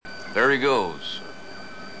There he goes.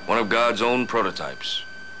 One of God's own prototypes.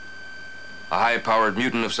 A high-powered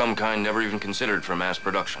mutant of some kind never even considered for mass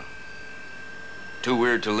production. Too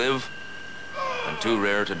weird to live, and too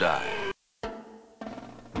rare to die.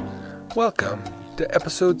 Welcome to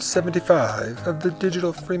episode 75 of the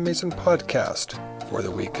Digital Freemason podcast for the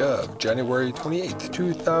week of January 28th,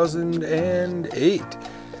 2008.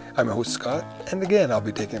 I'm your host, Scott, and again, I'll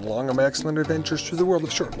be taking along on my excellent adventures through the world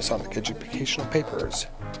of short Masonic educational papers.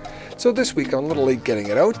 So this week, I'm a little late getting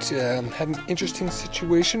it out. Had an interesting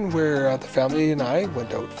situation where the family and I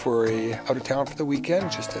went out of town for the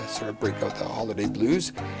weekend, just to sort of break out the holiday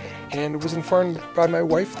blues, and was informed by my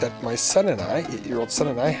wife that my son and I, 8-year-old son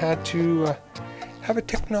and I, had to have a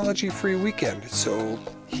technology-free weekend. So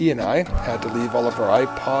he and I had to leave all of our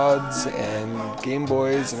iPods and Game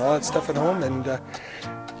Boys and all that stuff at home, and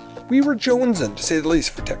we were jonesing, to say the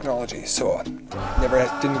least, for technology. So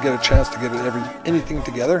didn't get a chance to get anything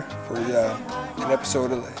together for an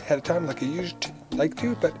episode ahead of time like I usually like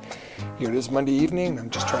to, but here it is Monday evening. I'm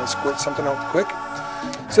just trying to squirt something out quick.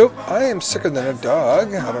 So I am sicker than a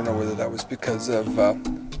dog. I don't know whether that was because of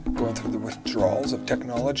going through the withdrawals of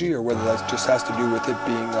technology, or whether that just has to do with it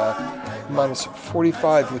being minus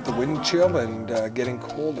 45 with the wind chill and getting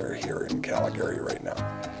colder here in Calgary right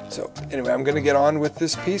now. So anyway, I'm going to get on with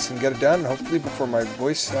this piece and get it done, hopefully before my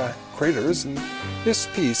voice craters. And this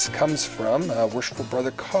piece comes from Worshipful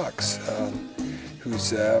Brother Cox,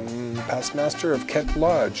 who's past master of Kent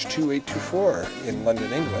Lodge 2824 in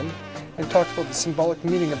London, England, and talked about the symbolic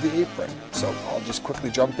meaning of the apron. So I'll just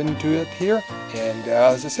quickly jump into it here. And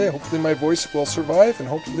as I say, hopefully my voice will survive, and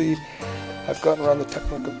hopefully I've gotten around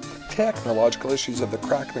the technological issues of the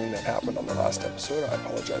crackling that happened on the last episode. I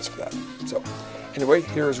apologize for that. So anyway,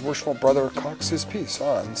 here is Worshipful Brother Cox's piece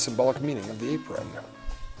on symbolic meaning of the apron.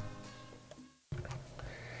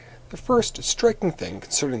 The first striking thing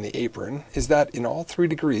concerning the apron is that in all 3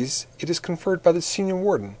 degrees it is conferred by the senior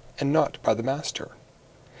warden and not by the master.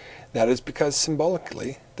 That is because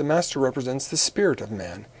symbolically the master represents the spirit of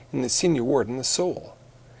man and the senior warden the soul.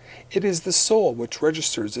 It is the soul which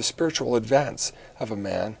registers the spiritual advance of a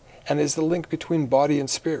man and is the link between body and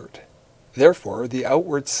spirit. Therefore, the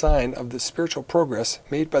outward sign of the spiritual progress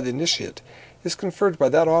made by the initiate is conferred by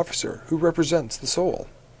that officer who represents the soul.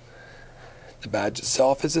 The badge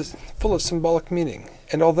itself is full of symbolic meaning,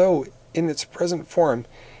 and although in its present form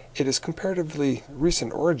it is comparatively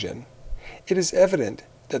recent origin, it is evident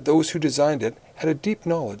that those who designed it had a deep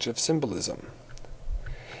knowledge of symbolism.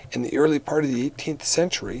 In the early part of the 18th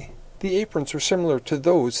century, the aprons were similar to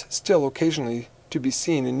those still occasionally to be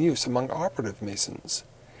seen in use among operative masons.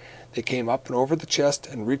 They came up and over the chest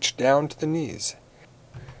and reached down to the knees.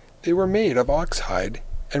 They were made of ox hide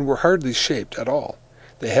and were hardly shaped at all.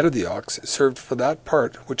 The head of the ox served for that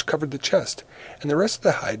part which covered the chest, and the rest of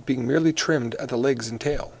the hide being merely trimmed at the legs and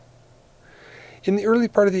tail. In the early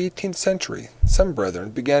part of the 18th century, some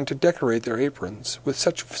brethren began to decorate their aprons with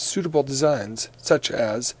such suitable designs, such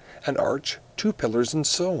as an arch, 2 pillars, and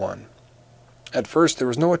so on. At first there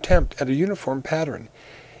was no attempt at a uniform pattern,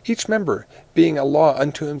 each member being a law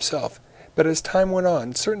unto himself, but as time went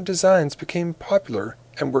on, certain designs became popular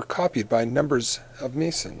and were copied by numbers of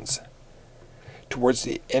masons. Towards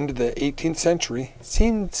the end of the 18th century,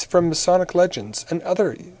 scenes from Masonic legends and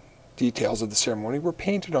other details of the ceremony were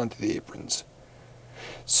painted onto the aprons.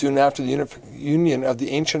 Soon after the union of the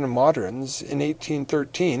ancient and moderns in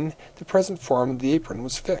 1813, the present form of the apron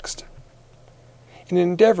was fixed. In an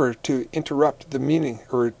endeavor to interpret the meaning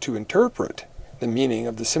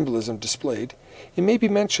of the symbolism displayed, it may be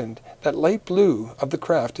mentioned that light blue of the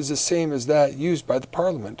craft is the same as that used by the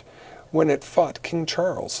Parliament when it fought King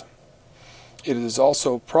Charles. It is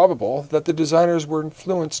also probable that the designers were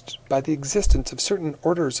influenced by the existence of certain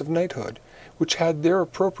orders of knighthood, which had their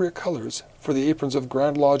appropriate colors for the aprons of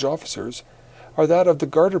Grand Lodge officers, or that of the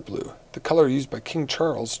garter blue, the color used by King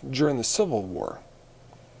Charles during the Civil War.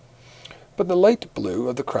 But the light blue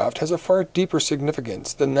of the craft has a far deeper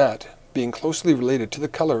significance than that, being closely related to the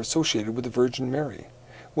color associated with the Virgin Mary,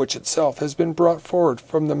 which itself has been brought forward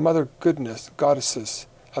from the mother goddesses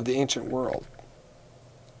of the ancient world.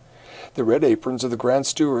 The red aprons of the Grand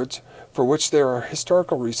Stewards, for which there are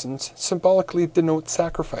historical reasons, symbolically denote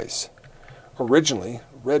sacrifice. Originally,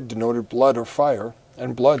 red denoted blood or fire,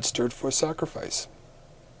 and blood stood for sacrifice.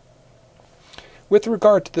 With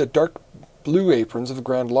regard to the dark blue aprons of the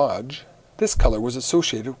Grand Lodge, this color was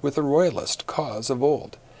associated with the royalist cause of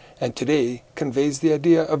old, and today conveys the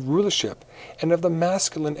idea of rulership and of the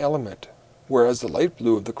masculine element, whereas the light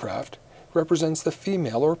blue of the craft represents the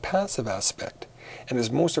female or passive aspect, and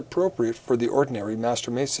is most appropriate for the ordinary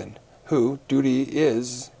Master Mason, who duty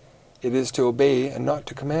is It is to obey and not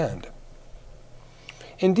to command.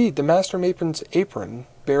 Indeed, the master matron's apron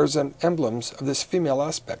bears emblems of this female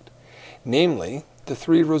aspect, namely the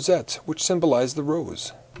 3 rosettes which symbolize the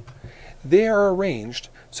rose. They are arranged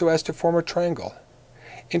so as to form a triangle,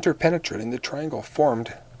 interpenetrating the triangle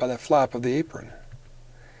formed by the flap of the apron.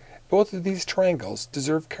 Both of these triangles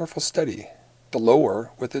deserve careful study. The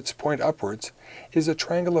lower, with its point upwards, is a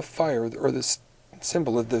triangle of fire, or the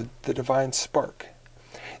symbol of the divine spark.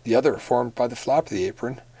 The other, formed by the flap of the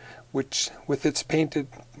apron, which, with its painted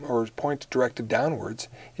or point directed downwards,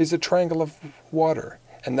 is a triangle of water,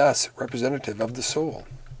 and thus representative of the soul.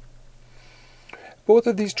 Both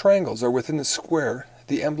of these triangles are within the square,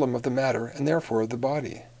 the emblem of the matter, and therefore of the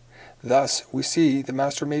body. Thus, we see the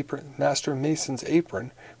master mason's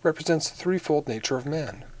apron represents the threefold nature of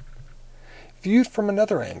man. Viewed from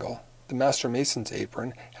another angle, the master mason's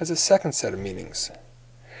apron has a second set of meanings.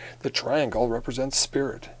 The triangle represents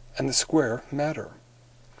spirit, and the square matter.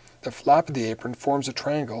 The flap of the apron forms a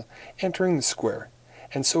triangle entering the square,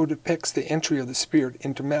 and so depicts the entry of the spirit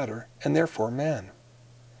into matter, and therefore man.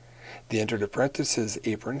 The entered apprentice's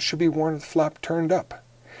apron should be worn with the flap turned up,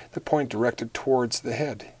 the point directed towards the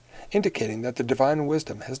head, indicating that the divine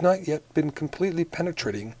wisdom has not yet been completely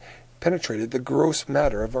penetrated the gross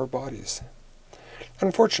matter of our bodies.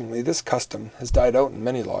 Unfortunately, this custom has died out in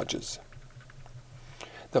many lodges.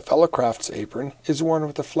 The fellowcraft's apron is worn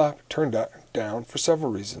with the flap turned down for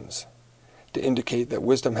several reasons: to indicate that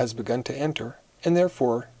wisdom has begun to enter, and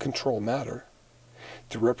therefore control matter;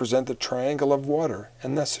 to represent the triangle of water,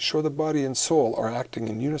 and thus show the body and soul are acting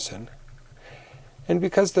in unison; and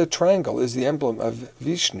because the triangle is the emblem of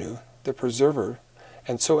Vishnu, the preserver,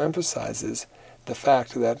 and so emphasizes the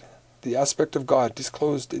fact that the aspect of God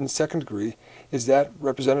disclosed in second degree is that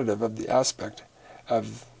representative of the aspect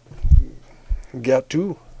of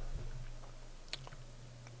Gatu.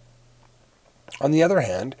 On the other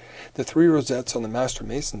hand, the 3 rosettes on the master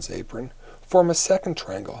mason's apron form a second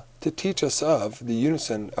triangle to teach us of the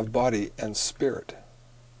unison of body and spirit.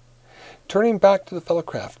 Turning back to the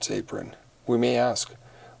fellowcraft's apron, we may ask,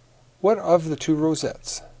 what of the 2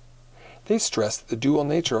 rosettes? They stress the dual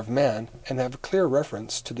nature of man and have clear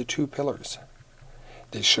reference to the 2 pillars.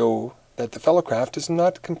 They show that the fellowcraft is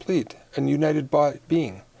not complete and united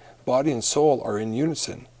being. Body and soul are in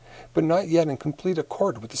unison, but not yet in complete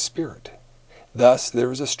accord with the spirit. Thus,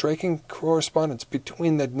 there is a striking correspondence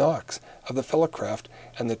between the knocks of the fellowcraft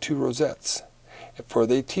and the 2 rosettes, for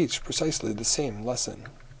they teach precisely the same lesson.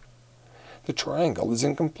 The triangle is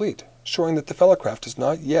incomplete, showing that the fellowcraft is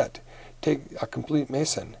not yet a complete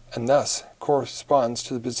mason, and thus corresponds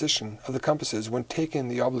to the position of the compasses when taking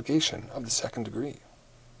the obligation of the second degree.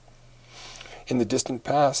 In the distant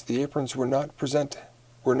past, the aprons were not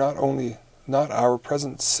our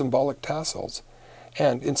present symbolic tassels,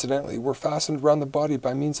 and, incidentally, were fastened round the body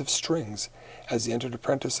by means of strings, as the entered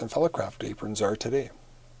apprentice and fellowcraft aprons are today.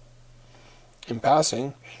 In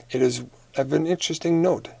passing, it is of an interesting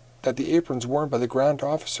note that the aprons worn by the grand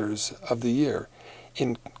officers of the year,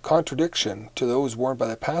 in contradiction to those worn by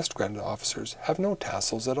the past grand officers, have no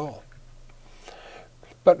tassels at all.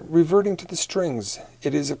 But reverting to the strings,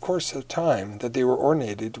 it is of course a time that they were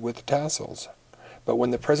ornated with tassels. But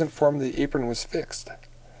when the present form of the apron was fixed,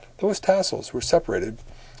 those tassels were separated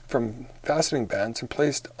from fastening bands and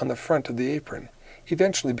placed on the front of the apron,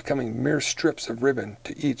 eventually becoming mere strips of ribbon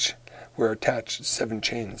to each were attached 7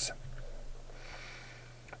 chains.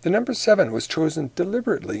 The number 7 was chosen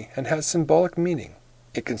deliberately and has symbolic meaning.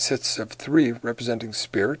 It consists of 3 representing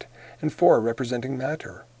spirit and 4 representing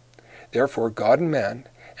matter. Therefore God and man,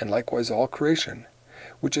 and likewise all creation,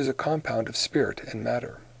 which is a compound of spirit and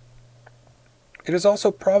matter. It is also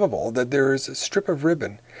probable that there is a strip of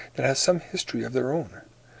ribbon that has some history of their own,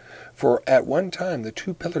 for at one time the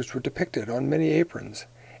 2 pillars were depicted on many aprons,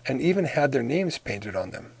 and even had their names painted on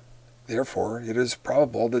them. Therefore it is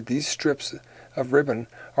probable that these strips of ribbon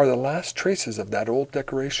are the last traces of that old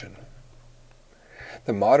decoration.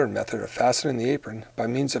 The modern method of fastening the apron by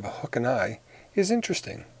means of a hook and eye is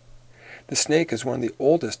interesting. The snake is one of the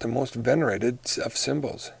oldest and most venerated of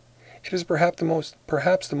symbols. It is perhaps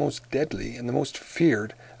the most deadly and the most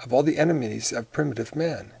feared of all the enemies of primitive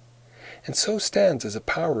man, and so stands as a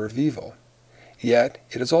power of evil. Yet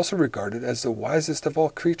it is also regarded as the wisest of all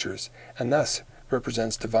creatures, and thus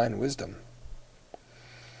represents divine wisdom.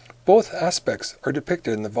 Both aspects are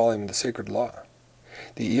depicted in the volume of the Sacred Law.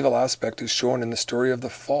 The evil aspect is shown in the story of the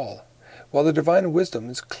fall, while the divine wisdom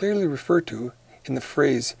is clearly referred to in the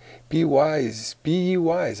phrase, be ye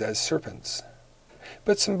wise as serpents.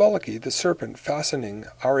 But symbolically, the serpent fastening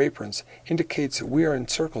our aprons indicates that we are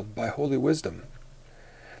encircled by holy wisdom.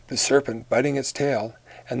 The serpent biting its tail,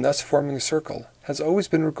 and thus forming a circle, has always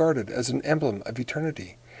been regarded as an emblem of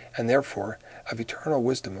eternity, and therefore of eternal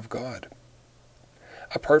wisdom of God.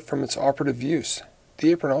 Apart from its operative use,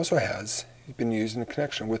 the apron also has been used in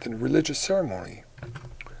connection with a religious ceremony.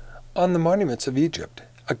 On the monuments of Egypt,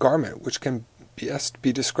 a garment which can best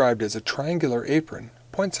be described as a triangular apron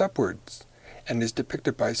points upwards, and is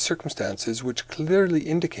depicted by circumstances which clearly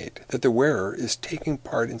indicate that the wearer is taking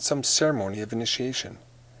part in some ceremony of initiation.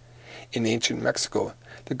 In ancient Mexico,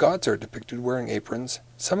 the gods are depicted wearing aprons,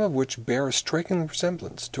 some of which bear a striking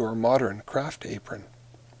resemblance to our modern craft apron.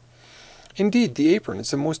 Indeed, the apron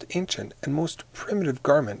is the most ancient and most primitive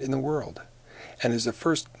garment in the world, and is the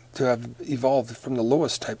first to have evolved from the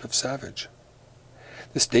lowest type of savage.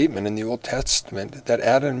 The statement in the Old Testament that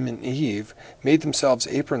Adam and Eve made themselves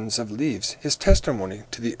aprons of leaves is testimony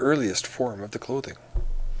to the earliest form of the clothing.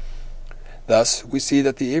 Thus, we see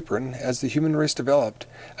that the apron, as the human race developed,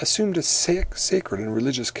 assumed a sacred and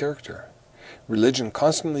religious character. Religion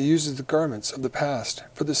constantly uses the garments of the past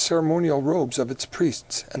for the ceremonial robes of its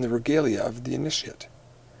priests and the regalia of the initiate.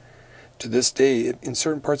 To this day, in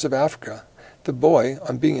certain parts of Africa, the boy,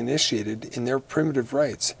 on being initiated in their primitive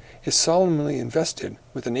rites, is solemnly invested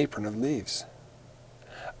with an apron of leaves.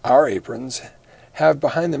 Our aprons have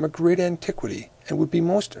behind them a great antiquity, and would be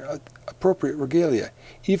most appropriate regalia,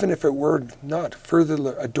 even if it were not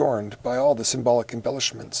further adorned by all the symbolic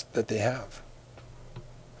embellishments that they have.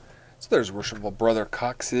 So there's Worshipful Brother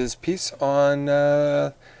Cox's piece on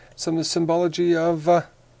some of the symbology of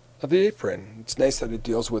the apron. It's nice that it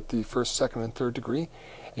deals with the first, second, and third degree,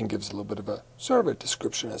 and gives a little bit of a sort of a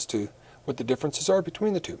description as to what the differences are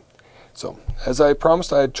between the two. So, as I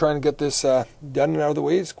promised, I'd try and get this done and out of the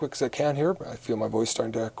way as quick as I can here. I feel my voice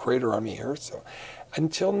starting to crater on me here. So,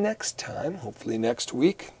 until next time, hopefully next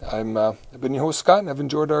week, I've been your host, Scott, and I've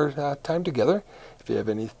enjoyed our time together. If you have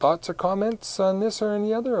any thoughts or comments on this or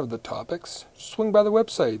any other of the topics, swing by the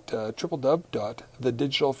website,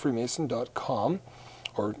 www.thedigitalfreemason.com,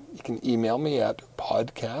 or you can email me at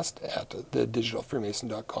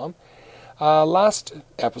podcast@thedigitalfreemason.com. Last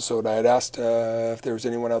episode, I had asked if there was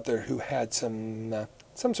anyone out there who had some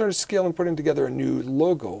sort of skill in putting together a new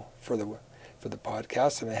logo for the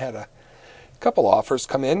podcast, and I had a couple offers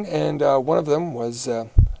come in, and one of them was a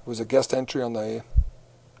guest entry on the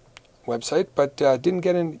website, but didn't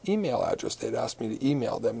get an email address. They'd asked me to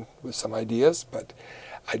email them with some ideas, but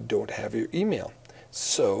I don't have your email.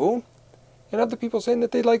 So, and other people saying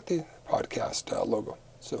that they like the podcast logo.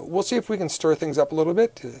 So we'll see if we can stir things up a little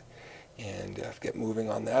bit and get moving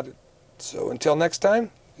on that. So until next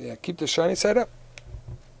time, keep the shiny side up.